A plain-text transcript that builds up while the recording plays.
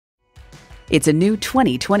It's a new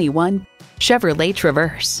 2021 Chevrolet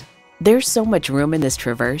Traverse. There's so much room in this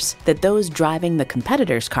Traverse that those driving the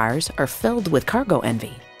competitors' cars are filled with cargo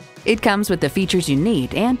envy. It comes with the features you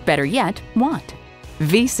need and, better yet, want.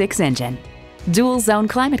 V6 engine, dual zone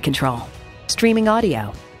climate control, streaming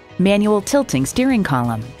audio, manual tilting steering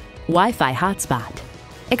column, Wi-Fi hotspot,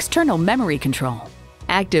 external memory control,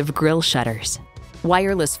 active grille shutters,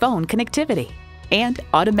 wireless phone connectivity, and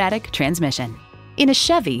automatic transmission. In a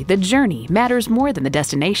Chevy, the journey matters more than the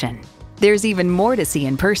destination. There's even more to see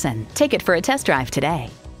in person. Take it for a test drive today.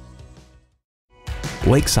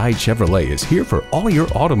 Lakeside Chevrolet is here for all your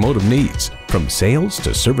automotive needs, from sales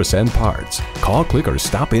to service and parts. Call, click, or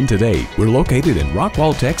stop in today. We're located in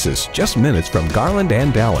Rockwall, Texas, just minutes from Garland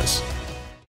and Dallas.